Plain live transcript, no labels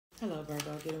Hello,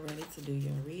 Virgo. Getting ready to do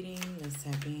your reading. Let's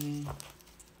tap in.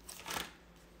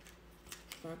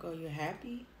 Virgo, you're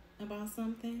happy about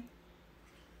something?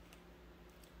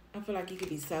 I feel like you could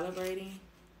be celebrating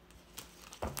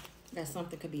that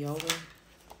something could be over.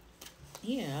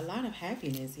 Yeah, a lot of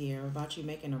happiness here about you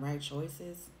making the right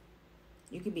choices.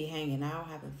 You could be hanging out,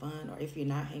 having fun, or if you're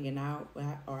not hanging out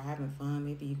or having fun,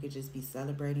 maybe you could just be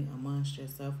celebrating amongst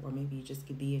yourself, or maybe you just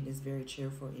could be in this very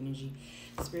cheerful energy.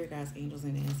 Spirit guides, angels,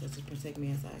 and ancestors protect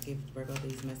me as I give Virgo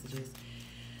these messages.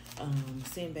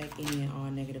 Send back any and all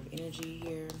negative energy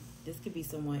here. This could be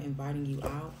someone inviting you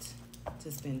out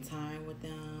to spend time with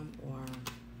them, or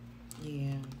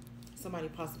yeah, somebody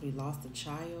possibly lost a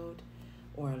child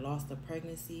or lost a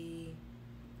pregnancy.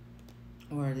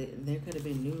 Or there could have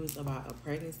been news about a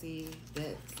pregnancy,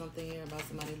 that's something here about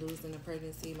somebody losing a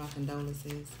pregnancy. My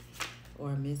condolences.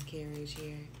 Or a miscarriage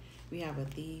here. We have a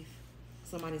thief.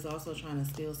 Somebody's also trying to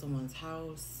steal someone's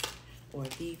house. Or a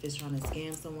thief is trying to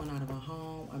scam someone out of a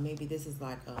home. Or maybe this is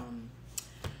like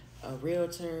a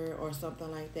realtor or something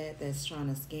like that that's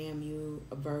trying to scam you,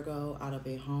 a Virgo, out of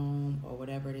a home or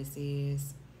whatever this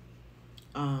is.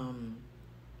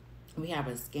 We have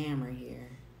a scammer here.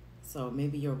 So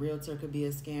maybe your realtor could be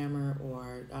a scammer,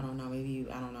 or I don't know,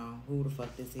 I don't know who the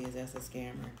fuck this is that's a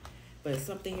scammer. But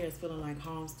something here is feeling like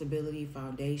home stability,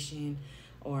 foundation,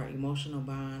 or emotional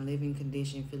bond, living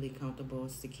condition, feeling comfortable,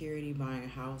 security, buying a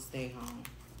house, stay home.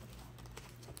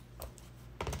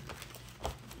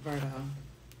 Virgo.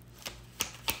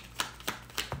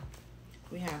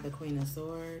 We have the Queen of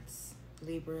Swords,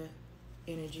 Libra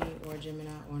energy, or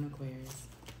Gemini, or an Aquarius.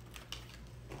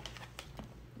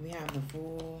 We have the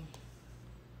Fool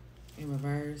in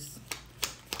reverse.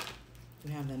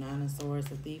 We have the Nine of Swords.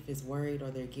 The thief is worried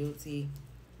or they're guilty.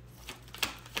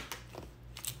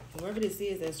 Whoever this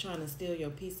is that's trying to steal your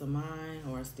peace of mind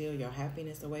or steal your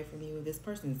happiness away from you, this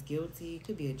person's guilty.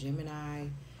 Could be a Gemini.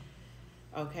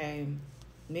 Okay.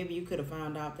 Maybe you could have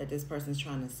found out that this person's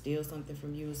trying to steal something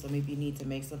from you, so maybe you need to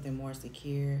make something more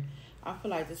secure. I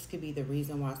feel like this could be the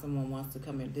reason why someone wants to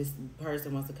come in, this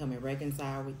person wants to come and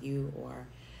reconcile with you, or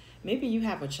maybe you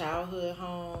have a childhood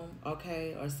home,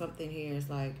 okay, or something here is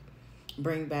like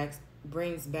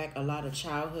brings back a lot of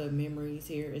childhood memories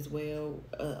here as well.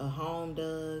 A home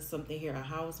does something here. A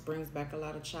house brings back a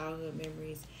lot of childhood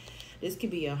memories. This could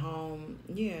be a home,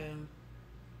 yeah.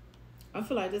 I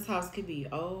feel like this house could be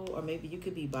old, or maybe you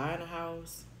could be buying a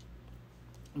house.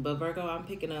 But Virgo, I'm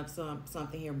picking up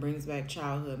something here brings back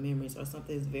childhood memories, or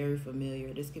something that's very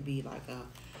familiar. This could be like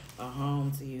a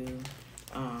home to you.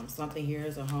 Something here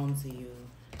is a home to you.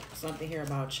 Something here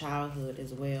about childhood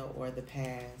as well, or the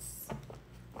past.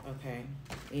 Okay.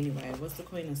 Anyway, what's the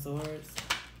Queen of Swords?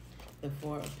 The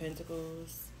Four of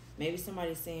Pentacles. Maybe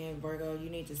somebody's saying, Virgo, you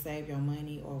need to save your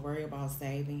money, or worry about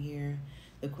saving here.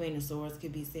 The Queen of Swords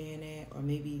could be saying that, or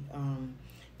maybe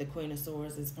the Queen of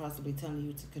Swords is possibly telling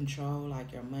you to control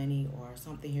like your money, or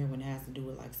something here when it has to do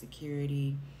with like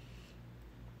security,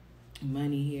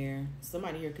 money here.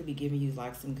 Somebody here could be giving you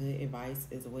like some good advice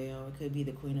as well. It could be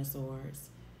the Queen of Swords.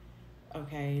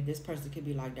 Okay, this person could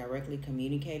be like directly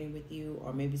communicating with you,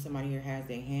 or maybe somebody here has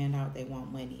their hand out, they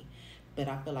want money. But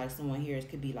I feel like someone here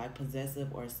could be like possessive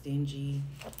or stingy.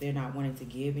 They're not wanting to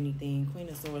give anything. Queen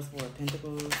of Swords, Four of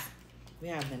Pentacles. We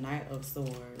have the Knight of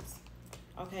Swords.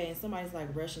 Okay, and somebody's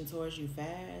like rushing towards you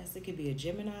fast. It could be a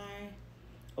Gemini,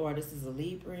 or this is a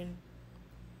Libran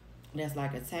that's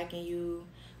like attacking you,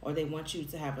 or they want you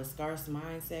to have a scarce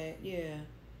mindset. Yeah.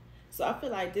 So I feel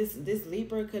like this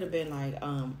Libra could have been like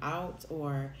out,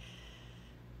 or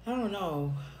I don't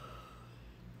know.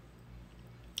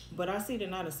 But I see the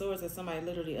Knight of Swords as somebody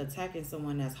literally attacking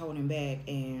someone that's holding back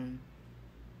and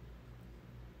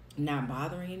not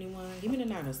bothering anyone. Give me the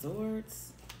Knight of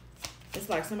Swords. It's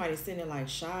like somebody sending like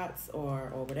shots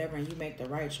or whatever, and you make the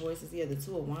right choices. Yeah, the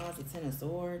Two of Wands, the Ten of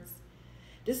Swords.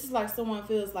 This is like someone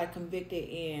feels like convicted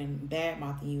in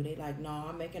bad-mouthing you. They like, no,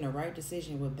 I'm making the right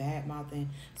decision with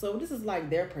bad-mouthing. So this is like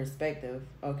their perspective,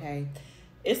 okay?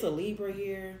 It's a Libra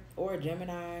here, or a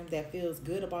Gemini that feels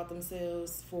good about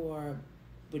themselves for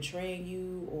betraying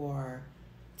you, or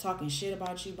talking shit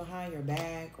about you behind your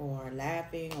back, or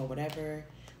laughing, or whatever.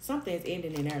 Something's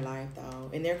ending in their life,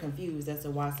 though, and they're confused as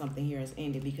to why something here is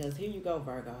ended, because here you go,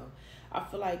 Virgo. I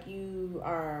feel like you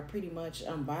are pretty much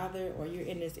unbothered, or you're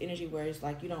in this energy where it's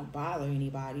like you don't bother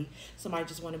anybody. Somebody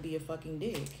just want to be a fucking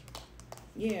dick.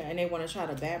 Yeah, and they want to try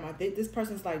to badmouth. This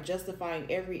person's like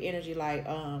justifying every energy, like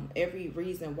every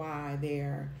reason why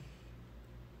they're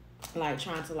like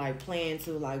trying to like plan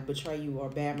to like betray you or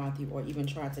badmouth you or even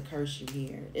try to curse you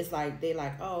here. It's like they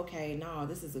like, oh, okay, no,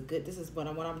 this is what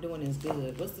I'm doing is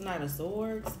good. What's the Knight of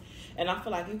Swords? And I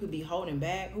feel like you could be holding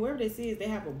back. Whoever this is, they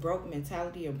have a broke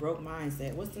mentality, a broke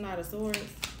mindset. What's the Knight of Swords?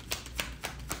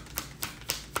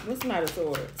 What's the Knight of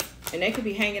Swords? And they could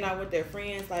be hanging out with their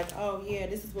friends like, oh yeah,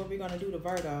 this is what we're gonna do to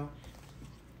Virgo.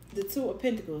 The Two of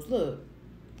Pentacles, look.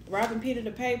 Robbing Peter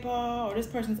to pay Paul, or this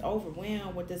person's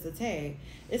overwhelmed with this attack.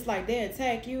 It's like they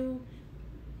attack you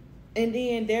and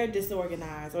then they're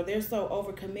disorganized, or they're so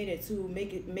overcommitted to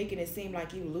making it seem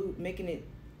like you lose, making it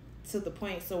to the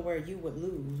point so where you would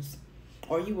lose,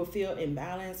 or you would feel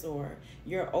imbalanced, or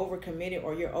you're overcommitted,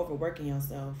 or you're overworking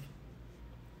yourself.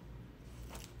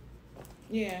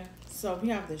 Yeah, so we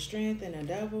have the Strength and the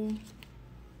Devil.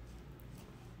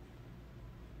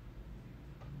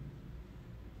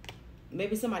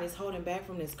 Maybe somebody's holding back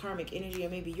from this karmic energy, or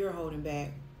maybe you're holding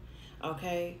back.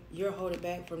 Okay, you're holding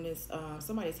back from this.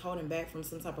 Somebody's holding back from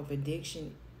some type of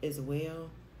addiction as well.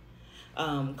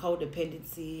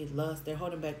 Codependency, lust. They're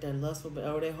holding back their lustful,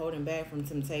 or they're holding back from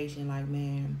temptation. Like,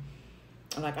 man,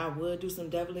 like I would do some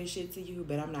devilish shit to you,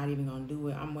 but I'm not even gonna do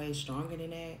it. I'm way stronger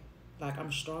than that. Like,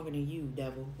 I'm stronger than you,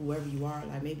 devil, whoever you are.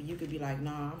 Like, maybe you could be like,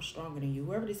 nah, I'm stronger than you.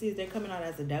 Whoever this is, they're coming out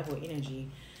as a devil energy,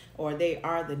 or they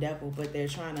are the devil, but they're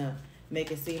trying to make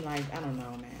it seem like, I don't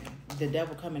know, man, the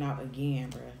devil coming out again,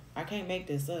 bruh. I can't make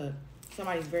this up.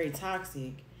 Somebody's very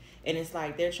toxic, and it's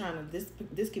like they're trying to,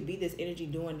 this could be this energy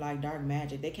doing like dark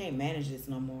magic. They can't manage this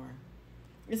no more.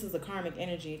 This is a karmic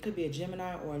energy. It could be a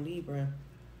Gemini or a Libra,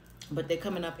 but they're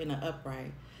coming up in an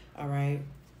upright. All right.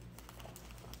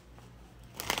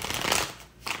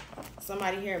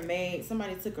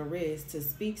 Somebody took a risk to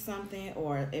speak something,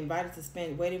 or invited to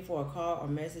spend, waiting for a call or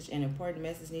message. An important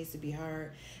message needs to be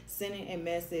heard. Sending a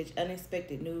message,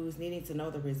 unexpected news, needing to know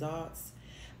the results,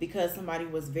 because somebody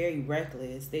was very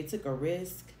reckless. They took a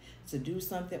risk to do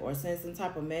something or send some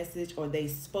type of message, or they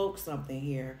spoke something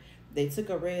here. They took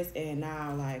a risk, and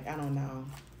now, like, I don't know.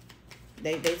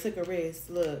 They took a risk,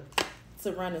 look,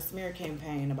 to run a smear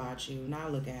campaign about you. Now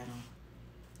look at them.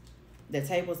 The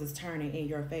tables is turning in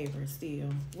your favor still.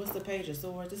 What's the Page of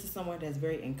Swords? This is someone that's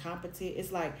very incompetent.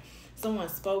 It's like someone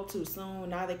spoke too soon.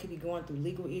 Now they could be going through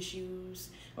legal issues,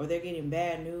 or they're getting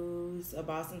bad news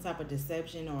about some type of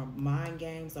deception or mind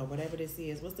games or whatever this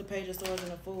is. What's the Page of Swords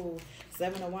and the Fool?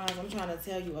 Seven of Wands. I'm trying to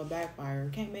tell you a backfire.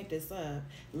 Can't make this up.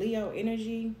 Leo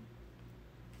energy.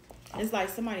 It's like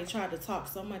somebody tried to talk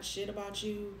so much shit about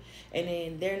you, and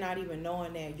then they're not even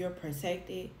knowing that you're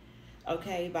protected.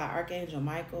 Okay, by Archangel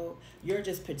Michael. You're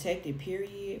just protected,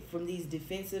 period, from these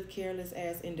defensive, careless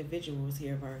ass individuals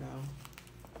here, Virgo.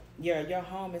 Your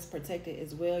home is protected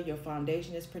as well. Your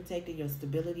foundation is protected. Your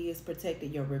stability is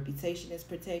protected. Your reputation is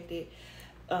protected.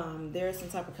 There is some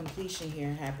type of completion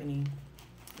here happening.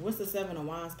 What's the Seven of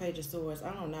Wands, Page of Swords?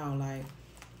 I don't know. Like,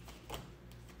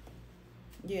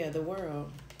 yeah, the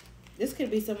World. This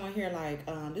could be someone here like,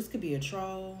 this could be a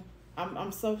troll.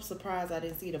 I'm so surprised I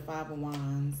didn't see the Five of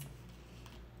Wands.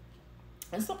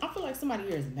 And so I feel like somebody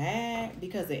here is mad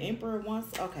because the Emperor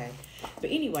wants, okay. But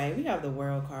anyway, we have the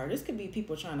World card. This could be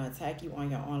people trying to attack you on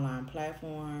your online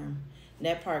platform.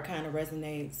 That part kind of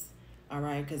resonates, all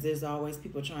right? Because there's always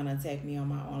people trying to attack me on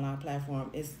my online platform.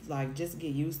 It's like, just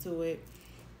get used to it,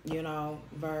 you know,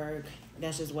 Virg.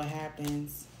 That's just what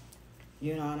happens.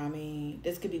 You know what I mean?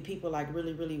 This could be people like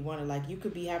really, really want to, like, you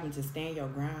could be having to stand your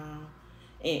ground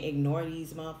and ignore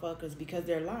these motherfuckers because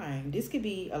they're lying. This could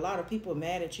be a lot of people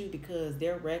mad at you because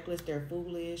they're reckless, they're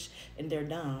foolish, and they're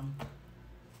dumb.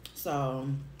 So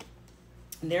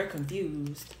they're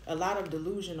confused. A lot of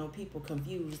delusional people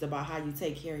confused about how you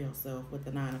take care of yourself with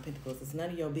the Nine of Pentacles. It's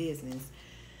none of your business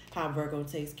how Virgo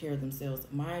takes care of themselves.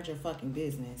 Mind your fucking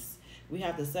business. We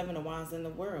have the Seven of Wands in the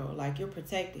World. Like, you're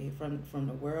protected from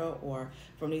the world or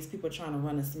from these people trying to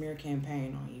run a smear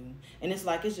campaign on you. And it's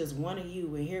like, it's just one of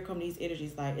you. And here come these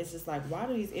energies. Like, it's just like, why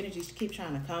do these energies keep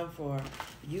trying to come for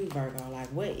you, Virgo? Like,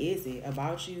 what is it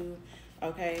about you?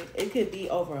 Okay, it could be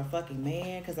over a fucking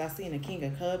man, because I seen a King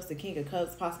of Cups. The King of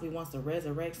Cups possibly wants to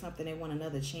resurrect something. They want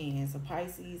another chance. A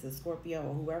Pisces, a Scorpio,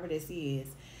 or whoever this is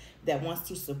that wants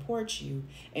to support you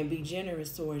and be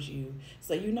generous towards you.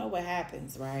 So you know what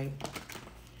happens, right?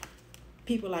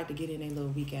 People like to get in their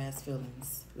little weak ass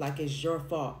feelings. Like it's your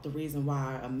fault. The reason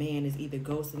why a man is either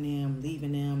ghosting them,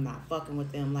 leaving them, not fucking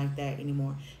with them like that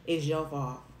anymore. It's your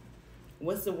fault.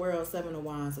 What's the World, Seven of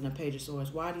Wands, and a Page of Swords?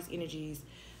 Why are these energies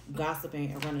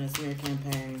gossiping and running a smear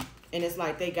campaign? And it's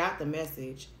like they got the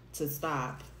message to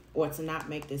stop or to not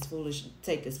make this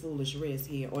take this foolish risk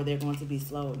here, or they're going to be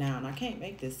slowed down. I can't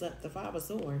make this up. The Five of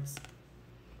Swords.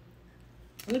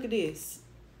 Look at this.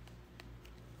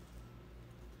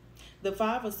 The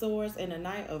Five of Swords and the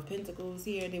Knight of Pentacles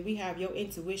here. And then we have your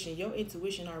intuition. Your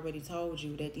intuition already told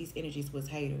you that these energies was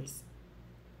haters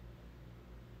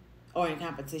or in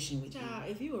competition with you. Child,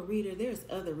 if you a reader, there's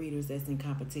other readers that's in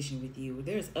competition with you.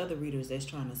 There's other readers that's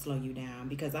trying to slow you down,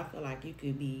 because I feel like you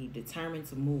could be determined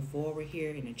to move forward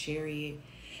here in a Chariot.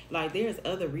 Like, there's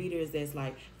other readers that's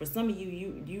like, for some of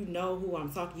you, you know who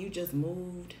I'm talking. You just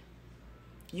moved.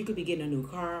 You could be getting a new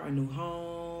car, a new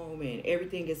home, and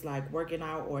everything is like working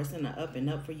out, or it's in the up and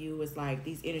up for you. It's like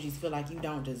these energies feel like you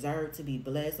don't deserve to be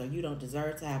blessed, or you don't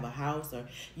deserve to have a house, or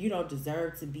you don't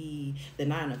deserve to be the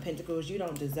Nine of Pentacles. You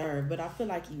don't deserve, but I feel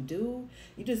like you do.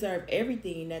 You deserve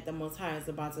everything that the Most High is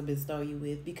about to bestow you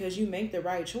with, because you make the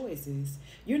right choices.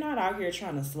 You're not out here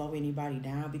trying to slow anybody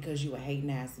down because you a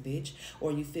hating ass bitch,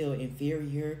 or you feel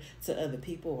inferior to other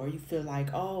people, or you feel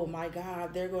like, oh my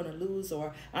God, they're going to lose,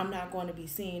 or I'm not going to be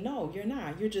seen. No, you're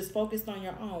not. You're just focused on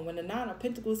your own. When the Nine of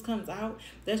Pentacles comes out,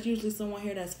 that's usually someone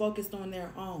here that's focused on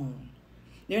their own.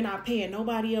 They're not paying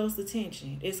nobody else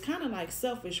attention. It's kind of like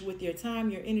selfish with your time,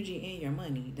 your energy, and your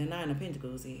money. The Nine of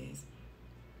Pentacles is.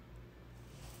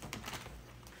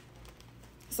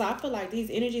 So I feel like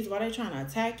these energies, while they're trying to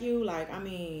attack you, like, I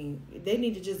mean, they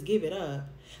need to just give it up.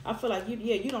 I feel like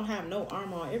you don't have no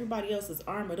armor on. Everybody else is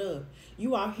armored up.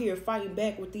 You out here fighting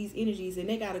back with these energies, and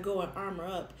they got to go and armor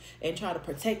up and try to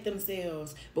protect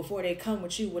themselves before they come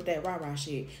with you with that rah-rah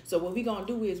shit. So what we going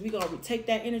to do is we going to take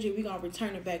that energy, we going to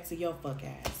return it back to your fuck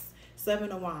ass.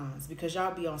 Seven of Wands, because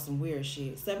y'all be on some weird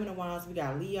shit. Seven of Wands, we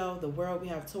got Leo, the world. We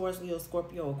have Taurus, Leo,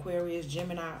 Scorpio, Aquarius,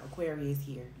 Gemini, Aquarius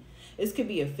here. This could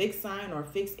be a fixed sign or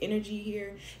fixed energy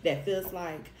here that feels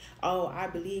like, oh, I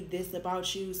believe this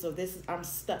about you, so I'm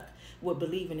stuck with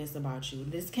believing this about you.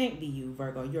 This can't be you,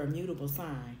 Virgo. You're a mutable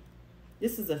sign.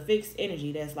 This is a fixed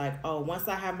energy that's like, oh, once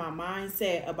I have my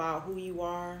mindset about who you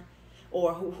are,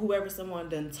 or whoever someone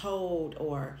done told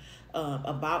or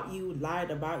about you,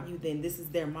 lied about you, then this is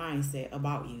their mindset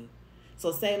about you.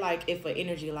 So say like if an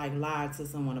energy like lied to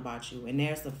someone about you, and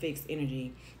there's a fixed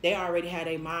energy, they already had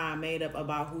a mind made up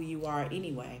about who you are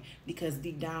anyway, because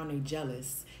deep down they're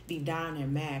jealous. Deep down they're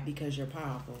mad because you're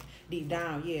powerful. Deep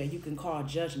down, yeah, you can call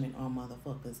judgment on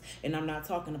motherfuckers. And I'm not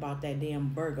talking about that damn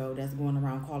Virgo that's going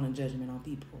around calling judgment on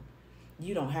people.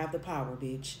 You don't have the power,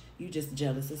 bitch. You just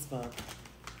jealous as fuck.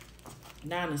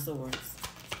 Nine of Swords.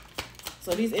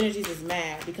 So these energies is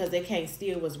mad because they can't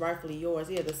steal what's rightfully yours.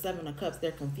 Yeah, the Seven of Cups,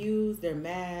 they're confused, they're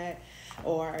mad,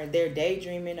 or they're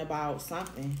daydreaming about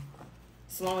something,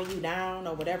 slowing you down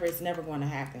or whatever. It's never going to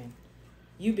happen.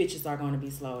 You bitches are going to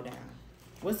be slowed down.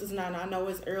 What's this 9? I know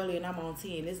it's early and I'm on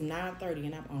 10. It's 9:30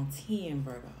 and I'm on 10,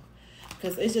 Virgo.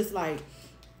 Because it's just like,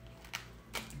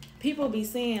 people be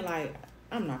saying like,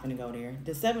 I'm not going to go there.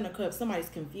 The Seven of Cups, somebody's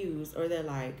confused, or they're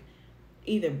like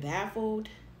either baffled.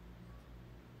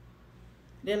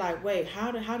 They're like, wait, how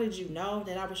did you know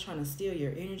that I was trying to steal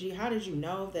your energy? How did you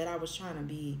know that I was trying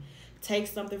to take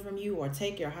something from you or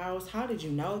take your house? How did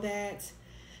you know that?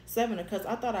 Seven of Cups.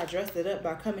 I thought I dressed it up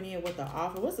by coming in with the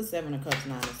offer. What's the Seven of Cups,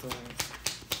 Nine of Swords?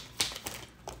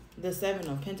 The Seven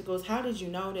of Pentacles. How did you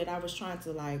know that I was trying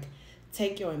to like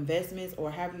take your investments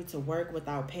or have you to work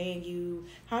without paying you?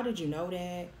 How did you know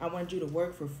that? I wanted you to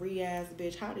work for free, ass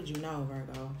bitch. How did you know,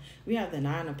 Virgo? We have the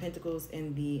Nine of Pentacles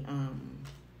in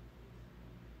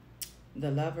the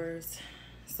Lovers.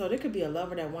 So there could be a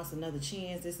lover that wants another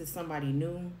chance. This is somebody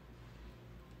new,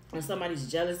 and somebody's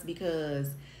jealous because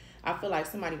I feel like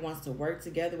somebody wants to work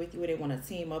together with you, or they want to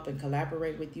team up and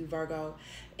collaborate with you, Virgo.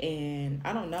 And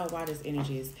I don't know why this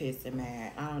energy is pissed and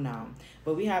mad. I don't know.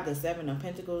 But we have the Seven of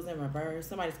Pentacles in reverse.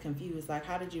 Somebody's confused. Like,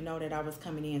 how did you know that I was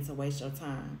coming in to waste your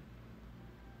time?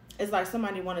 It's like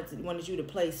somebody wanted you to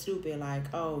play stupid.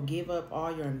 Like, oh, give up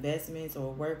all your investments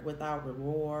or work without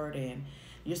reward, and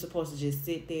you're supposed to just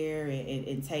sit there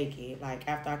and take it. Like,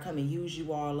 after I come and use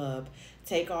you all up,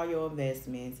 take all your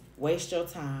investments, waste your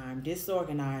time,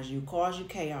 disorganize you, cause you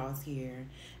chaos here,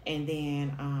 and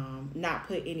then not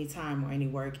put any time or any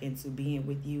work into being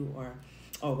with you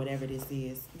or whatever this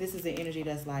is. This is an energy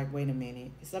that's like, wait a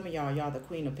minute. Some of y'all the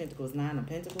Queen of Pentacles, Nine of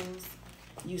Pentacles.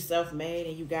 You self-made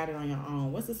and you got it on your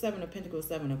own. What's the Seven of Pentacles,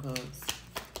 Seven of Cups?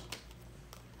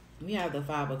 We have the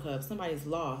Five of Cups. Somebody's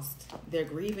lost. They're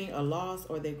grieving a loss,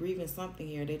 or they're grieving something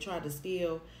here. They tried to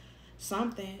steal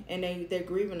something and they're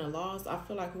grieving a loss. I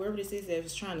feel like whoever this is that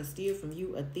is trying to steal from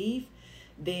you, a thief,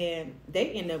 then they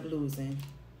end up losing.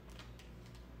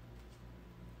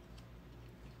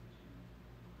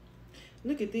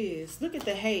 Look at this. Look at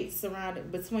the hate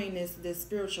surrounded between this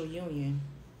spiritual union.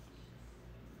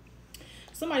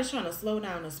 Somebody's trying to slow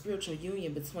down a spiritual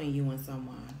union between you and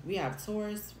someone. We have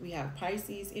Taurus, we have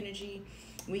Pisces energy,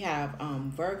 we have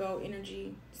Virgo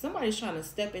energy. Somebody's trying to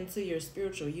step into your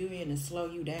spiritual union and slow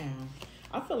you down.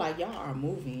 I feel like y'all are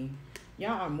moving.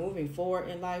 Y'all are moving forward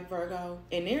in life, Virgo.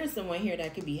 And there is someone here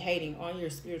that could be hating on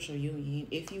your spiritual union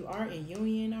if you are in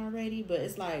union already. But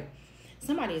it's like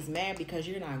somebody is mad because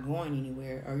you're not going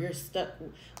anywhere, or you're stuck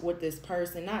with this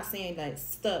person. Not saying that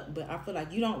stuck, but I feel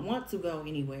like you don't want to go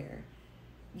anywhere.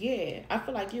 Yeah, I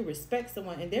feel like you respect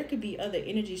someone, and there could be other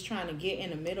energies trying to get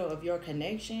in the middle of your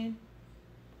connection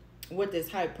with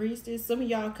this high priestess. Some of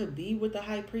y'all could be with the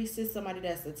high priestess, somebody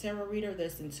that's a tarot reader,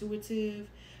 that's intuitive.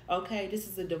 Okay, this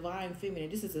is a divine feminine.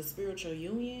 This is a spiritual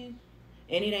union,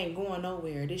 and it ain't going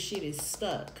nowhere. This shit is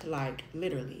stuck, like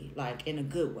literally, like in a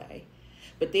good way.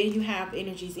 But then you have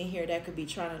energies in here that could be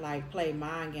trying to like play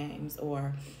mind games,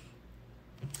 or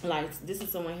like this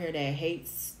is someone here that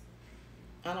hates,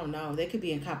 I don't know, they could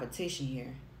be in competition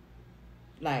here,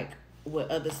 like with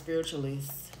other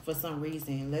spiritualists for some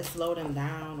reason. Let's slow them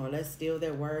down, or let's steal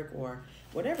their work, or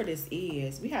whatever this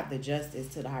is. We have the justice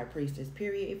to the high priestess,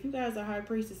 period. If you guys are high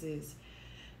priestesses,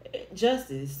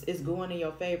 justice is going in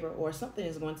your favor, or something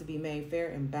is going to be made fair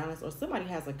and balanced, or somebody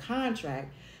has a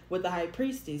contract with the high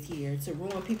priestess here to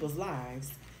ruin people's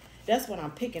lives. That's what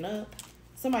I'm picking up.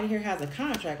 Somebody here has a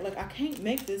contract. Look, I can't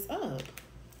make this up.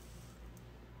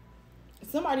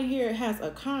 Somebody here has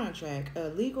a contract, a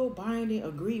legal binding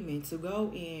agreement to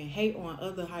go and hate on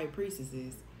other high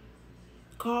priestesses.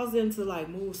 Cause them to like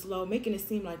move slow, making it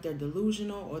seem like they're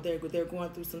delusional, or they're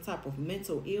going through some type of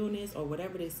mental illness, or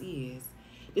whatever this is.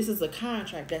 This is a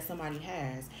contract that somebody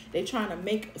has. They trying to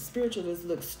make spiritualists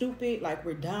look stupid, like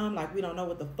we're dumb, like we don't know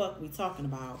what the fuck we talking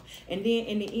about. And then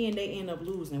in the end, they end up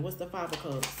losing. What's the Five of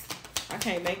Cups? I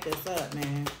can't make this up,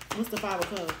 man. What's the Five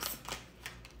of Cups?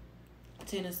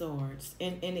 Ten of Swords.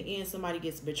 In the end, somebody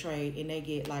gets betrayed, and they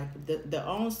get like the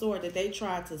own sword that they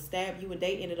tried to stab you, and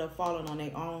they ended up falling on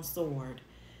their own sword.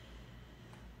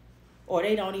 Or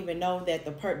they don't even know that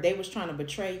they was trying to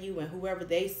betray you, and whoever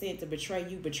they sent to betray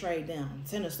you betrayed them.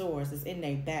 Ten of Swords is in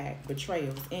their back.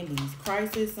 Betrayals, endings,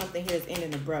 crisis. Something here is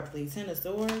ending abruptly. Ten of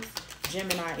Swords,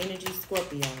 Gemini energy,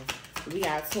 Scorpio. We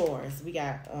got Taurus. We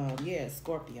got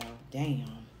Scorpio.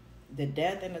 Damn. The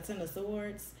Death and the Ten of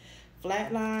Swords.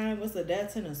 Flatline. What's the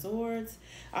Death, Ten of Swords?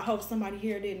 I hope somebody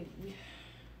here didn't.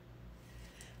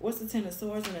 What's the Ten of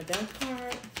Swords and the Death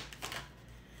card?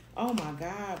 Oh my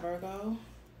God, Virgo.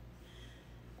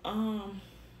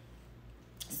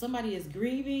 Somebody is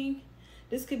grieving.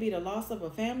 This could be the loss of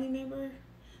a family member.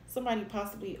 Somebody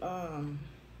possibly, I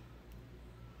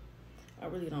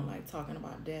really don't like talking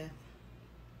about death.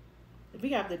 If we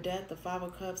have the Death, the Five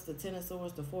of Cups, the Ten of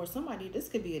Swords, the Four, this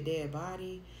could be a dead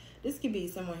body. This could be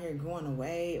someone here going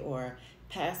away, or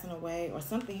passing away, or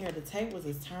something here. The tables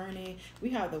is turning.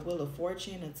 We have the Wheel of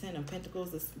Fortune, the Ten of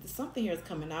Pentacles. Something here is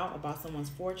coming out about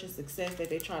someone's fortune, success that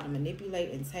they try to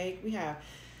manipulate and take. We have,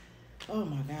 oh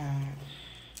my God,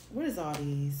 what is all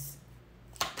these?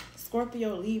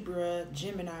 Scorpio, Libra,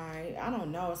 Gemini. I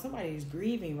don't know. Somebody's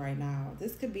grieving right now.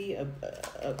 This could be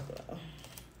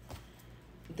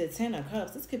the Ten of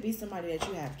Cups. This could be somebody that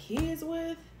you have kids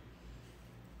with.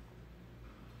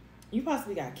 You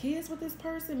possibly got kids with this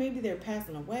person. Maybe they're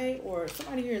passing away, or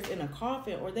somebody here is in a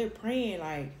coffin, or they're praying,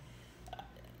 like,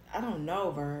 I don't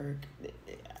know, Virg.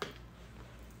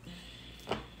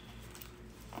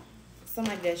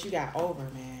 Somebody that you got over,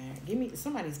 man.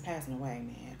 Somebody's passing away,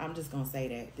 man. I'm just going to say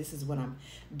that. This is what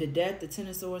the Death, the Ten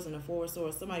of Swords, and the Four of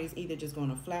Swords. Somebody's either just going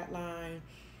to flatline,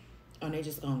 or they're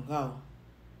just going to go.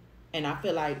 And I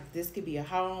feel like this could be a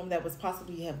home that was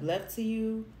possibly have left to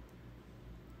you.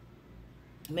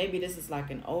 Maybe this is like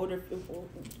an older,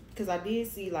 because I did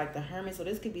see like the Hermit. So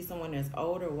this could be someone that's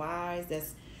older, wise,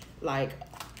 that's like,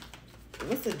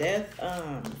 what's the Death?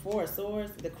 Four of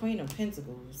Swords, the Queen of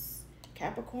Pentacles,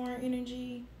 Capricorn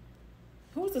energy.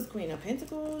 Who's this Queen of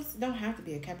Pentacles? Don't have to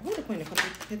be a Capricorn. Who's the Queen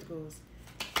of Pentacles?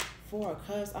 Four of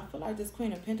Cups. I feel like this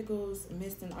Queen of Pentacles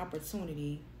missed an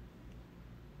opportunity.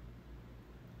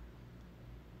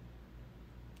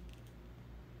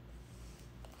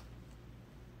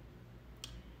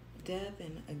 Death,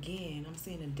 and again, I'm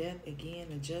seeing the Death again,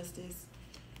 the Justice,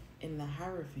 and the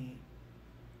Hierophant.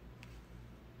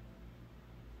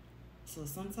 So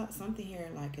something here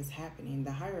like is happening.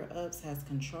 The higher ups has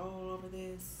control over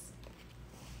this.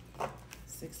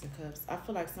 Six of Cups. I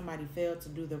feel like somebody failed to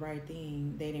do the right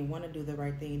thing. They didn't want to do the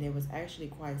right thing. They was actually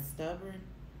quite stubborn.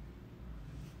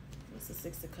 What's the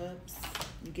Six of Cups?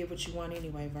 You get what you want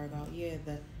anyway, Virgo. Yeah,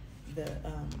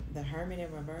 the Hermit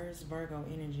in reverse, Virgo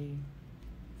energy.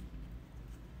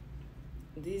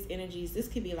 These energies, this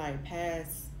could be like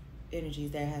past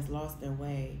energies that has lost their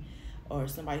way, or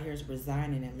somebody here is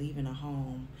resigning and leaving a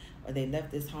home, or they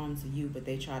left this home to you, but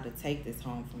they tried to take this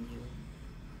home from you.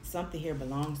 Something here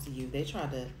belongs to you. They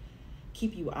tried to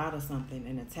keep you out of something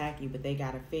and attack you, but they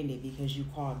got offended because you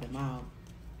called them out.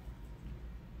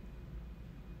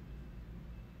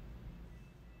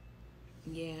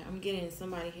 Yeah, I'm getting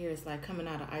somebody here is like coming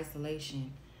out of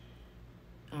isolation.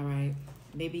 All right.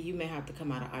 Maybe you may have to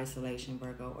come out of isolation,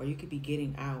 Virgo, or you could be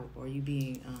getting out, or you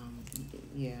being,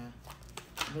 yeah.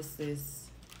 What's this?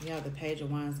 You have the Page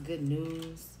of Wands, good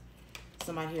news.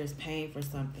 Somebody here is paying for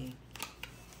something.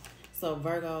 So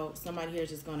Virgo, somebody here is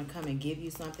just going to come and give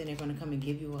you something. They're going to come and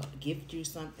gift you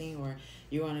something, or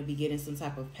you're going to be getting some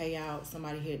type of payout.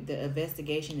 Somebody here, the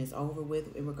investigation is over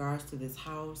with in regards to this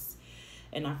house.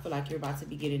 And I feel like you're about to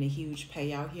be getting a huge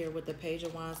payout here with the Page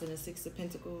of Wands and the Six of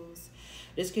Pentacles.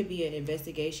 This could be an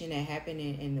investigation that happened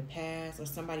in the past, or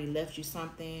somebody left you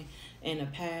something in the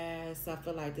past. I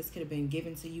feel like this could have been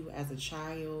given to you as a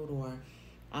child, or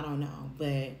I don't know.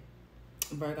 But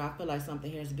Virgo, I feel like something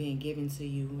here is being given to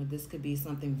you. This could be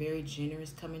something very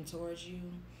generous coming towards you.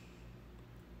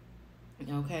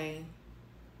 Okay.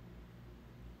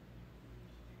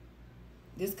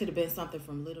 This could have been something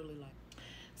from literally like...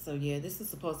 So yeah, this is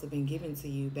supposed to have been given to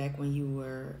you back when you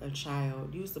were a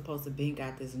child. You were supposed to have been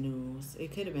got this news.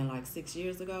 It could have been like 6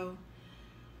 years ago.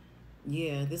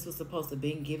 Yeah, this was supposed to have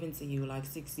been given to you like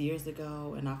 6 years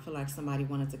ago. And I feel like somebody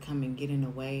wanted to come and get in the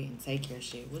way and take your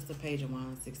shit. What's the Page of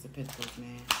Wands, Six of Pentacles,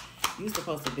 man? You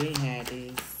supposed to have been had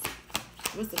this.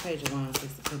 What's the Page of Wands,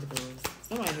 Six of Pentacles?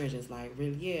 Somebody here just like,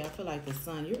 really, yeah, I feel like the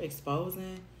Sun, you're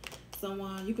exposing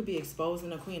someone. You could be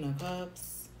exposing the Queen of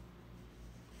Cups.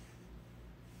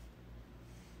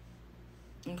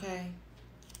 Okay.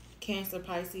 Cancer,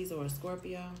 Pisces, or a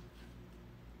Scorpio.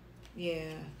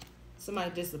 Yeah.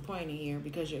 Somebody disappointed here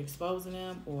because you're exposing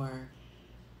them, or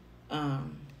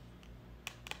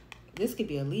this could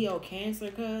be a Leo, Cancer,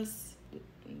 cuz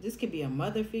this could be a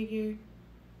mother figure,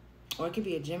 or it could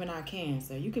be a Gemini,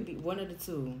 Cancer. You could be one of the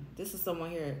two. This is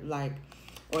someone here like,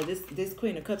 or this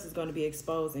Queen of Cups is going to be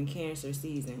exposed in Cancer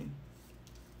season.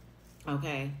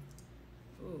 Okay.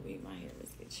 Ooh, my hair is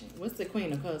itching. What's the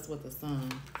Queen of Cups with the Sun?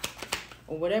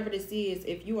 Or whatever this is,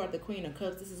 if you are the Queen of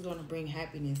Cups, this is going to bring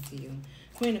happiness to you.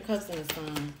 Queen of Cups and the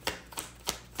Sun.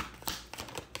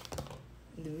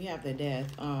 Then we have the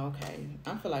Death. Oh, okay.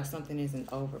 I feel like something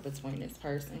isn't over between this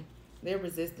person. They're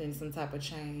resisting some type of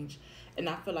change. And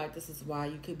I feel like this is why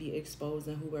you could be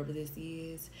exposing whoever this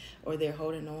is, or they're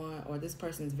holding on, or this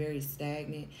person is very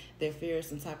stagnant. They're fearing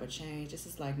some type of change. This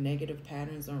is like negative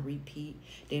patterns on repeat.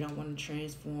 They don't want to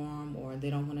transform, or they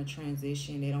don't want to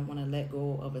transition. They don't want to let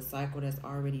go of a cycle that's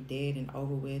already dead and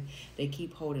over with. They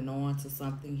keep holding on to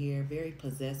something here. Very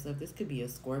possessive. This could be a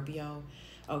Scorpio.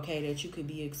 Okay, that you could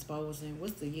be exposing.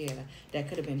 What's the year that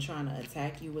could have been trying to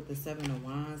attack you with the Seven of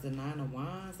Wands, the Nine of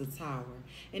Wands, the Tower,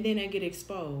 and then they get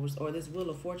exposed, or this Wheel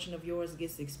of Fortune of yours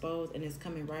gets exposed and it's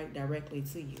coming right directly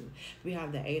to you. We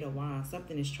have the Eight of Wands.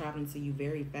 Something is traveling to you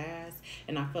very fast,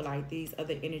 and I feel like these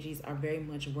other energies are very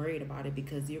much worried about it,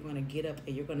 because you're gonna get up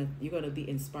and you're gonna be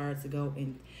inspired to go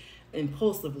and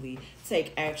impulsively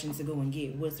take action to go and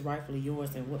get what's rightfully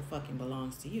yours and what fucking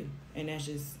belongs to you. And that's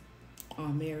just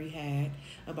Mary had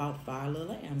about 5 little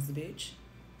lambs, bitch.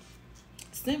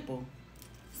 Simple.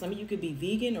 Some of you could be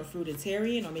vegan or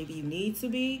fruitarian, or maybe you need to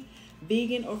be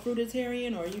vegan or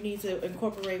fruitarian, or you need to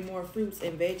incorporate more fruits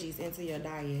and veggies into your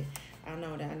diet. I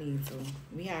know that I need to.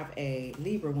 We have a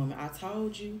Libra woman. I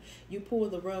told you, you pull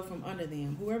the rug from under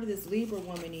them. Whoever this Libra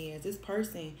woman is, this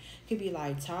person could be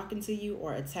like talking to you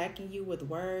or attacking you with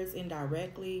words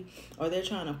indirectly, or they're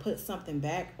trying to put something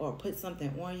back or put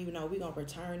something on you. No, we're going to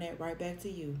return that right back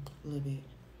to you a little bit.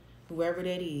 Whoever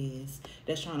that is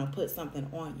that's trying to put something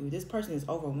on you. This person is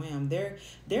overwhelmed.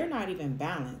 They're not even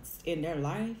balanced in their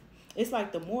life. It's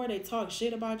like the more they talk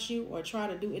shit about you or try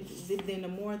to do it, then the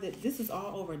more that this is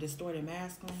all over distorted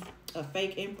masculine, a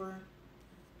fake emperor.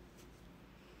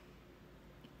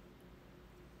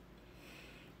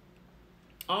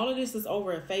 All of this is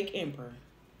over a fake emperor.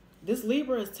 This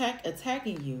Libra is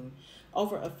attacking you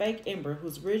over a fake emperor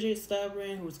who's rigid,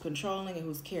 stubborn, who's controlling, and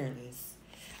who's careless.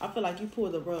 I feel like you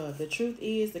pull the rug. The truth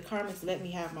is the karmics let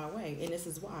me have my way, and this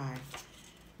is why.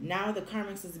 Now the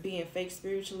karmics is being fake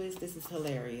spiritualists. This is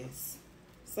hilarious.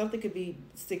 Something could be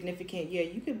significant. Yeah,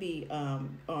 you could be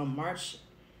on March.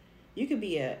 You could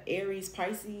be a Aries,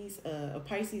 Pisces, a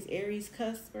Pisces, Aries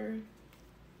cusper.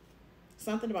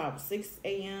 Something about 6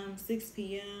 a.m., 6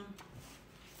 p.m.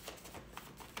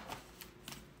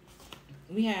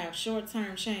 We have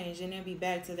short-term change and then be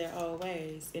back to their old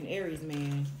ways. An Aries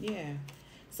man. Yeah.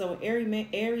 So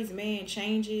Aries man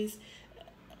changes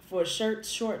for a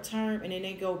short term, and then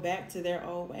they go back to their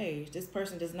old ways. This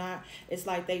person does not, it's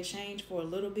like they change for a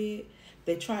little bit.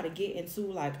 They try to get into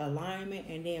like alignment,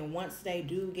 and then once they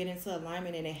do get into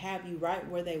alignment and they have you right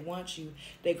where they want you,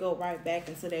 they go right back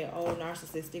into their old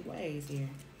narcissistic ways here.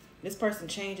 This person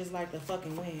changes like the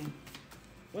fucking wind.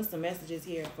 What's the messages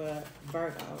here for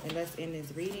Virgo? And let's end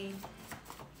this reading.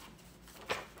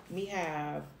 We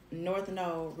have North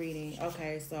Node reading.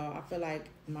 Okay, so I feel like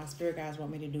my spirit guides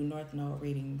want me to do North Node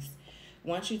readings.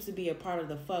 Want you to be a part of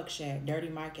the fuck shack, Dirty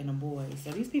Mike and the boys.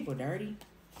 So these people dirty.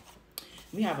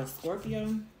 We have a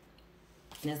Scorpio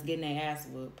that's getting their ass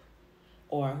whooped.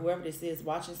 Or whoever this is,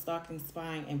 watching, stalking,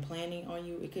 spying, and planning on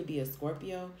you. It could be a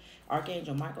Scorpio.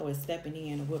 Archangel Michael is stepping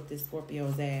in to whoop this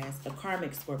Scorpio's ass. A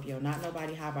karmic Scorpio, not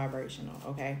nobody high vibrational,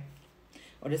 okay?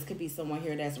 Or this could be someone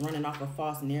here that's running off a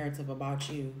false narrative about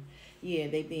you. Yeah,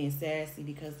 they being sassy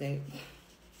because they...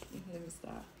 Let me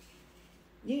stop.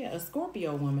 Yeah, a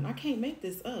Scorpio woman. I can't make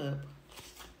this up.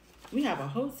 We have a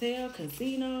hotel,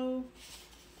 casino.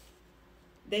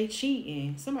 They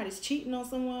cheating. Somebody's cheating on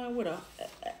someone with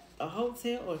a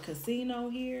hotel or casino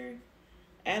here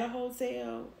at a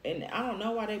hotel. And I don't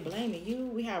know why they blaming you.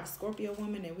 We have a Scorpio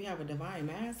woman and we have a divine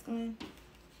masculine.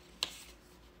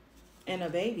 And a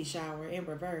baby shower in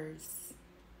reverse.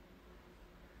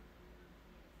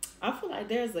 I feel like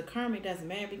there's a karmic that's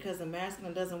mad because the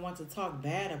masculine doesn't want to talk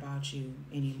bad about you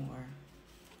anymore.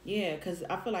 Yeah, because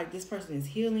I feel like this person is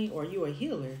healing or you're a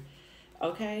healer.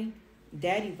 Okay?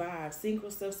 Daddy vibes,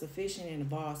 single, self-sufficient, and a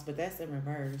boss, but that's in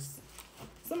reverse.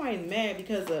 Somebody's mad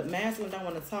because the masculine don't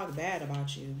want to talk bad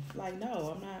about you. Like,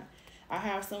 no, I'm not. I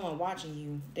have someone watching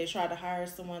you. They tried to hire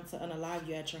someone to unalive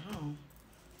you at your home.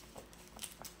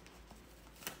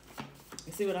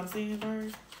 You see what I'm saying,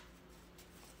 Bird?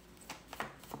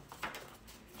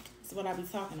 That's what I be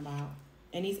talking about.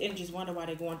 And these energies wonder why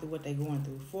they're going through what they're going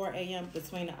through. 4 a.m.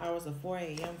 between the hours of 4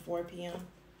 a.m., 4 p.m.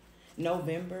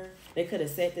 November. They could have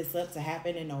set this up to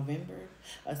happen in November.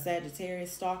 A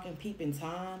Sagittarius stalking, peeping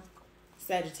Tom.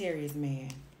 Sagittarius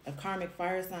man. A karmic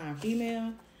fire sign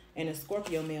female. And a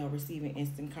Scorpio male receiving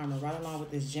instant karma. Right along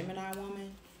with this Gemini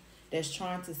woman that's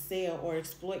trying to sell or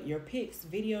exploit your pics,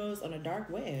 videos on the dark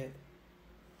web.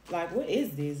 Like, what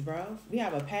is this, bro? We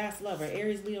have a past lover,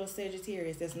 Aries, Leo,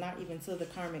 Sagittarius, that's not even into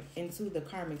the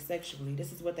karmic sexually.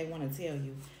 This is what they want to tell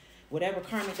you. Whatever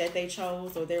karmic that they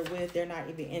chose or they're with, they're not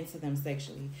even into them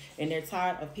sexually. And they're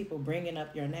tired of people bringing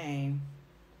up your name.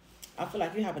 I feel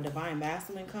like you have a divine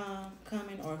masculine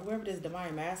coming, or whoever this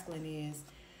divine masculine is.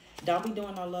 Don't be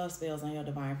doing no love spells on your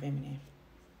divine feminine.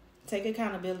 Take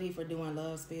accountability for doing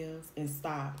love spells and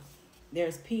stop.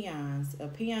 There's peons. A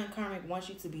peon karmic wants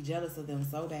you to be jealous of them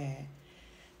so bad.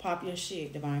 Pop your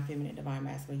shit, divine feminine, divine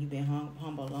masculine. You've been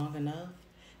humble long enough.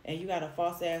 And you got a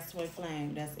false ass twin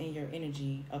flame that's in your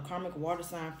energy. A karmic water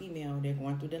sign female. They're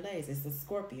going through delays. It's a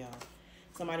Scorpio.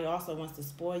 Somebody also wants to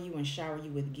spoil you and shower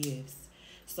you with gifts.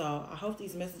 So I hope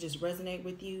these messages resonate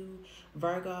with you,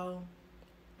 Virgo.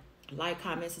 Like,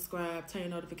 comment, subscribe, turn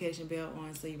your notification bell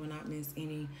on so you will not miss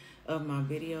any of my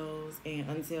videos. And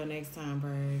until next time,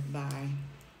 bird, bye.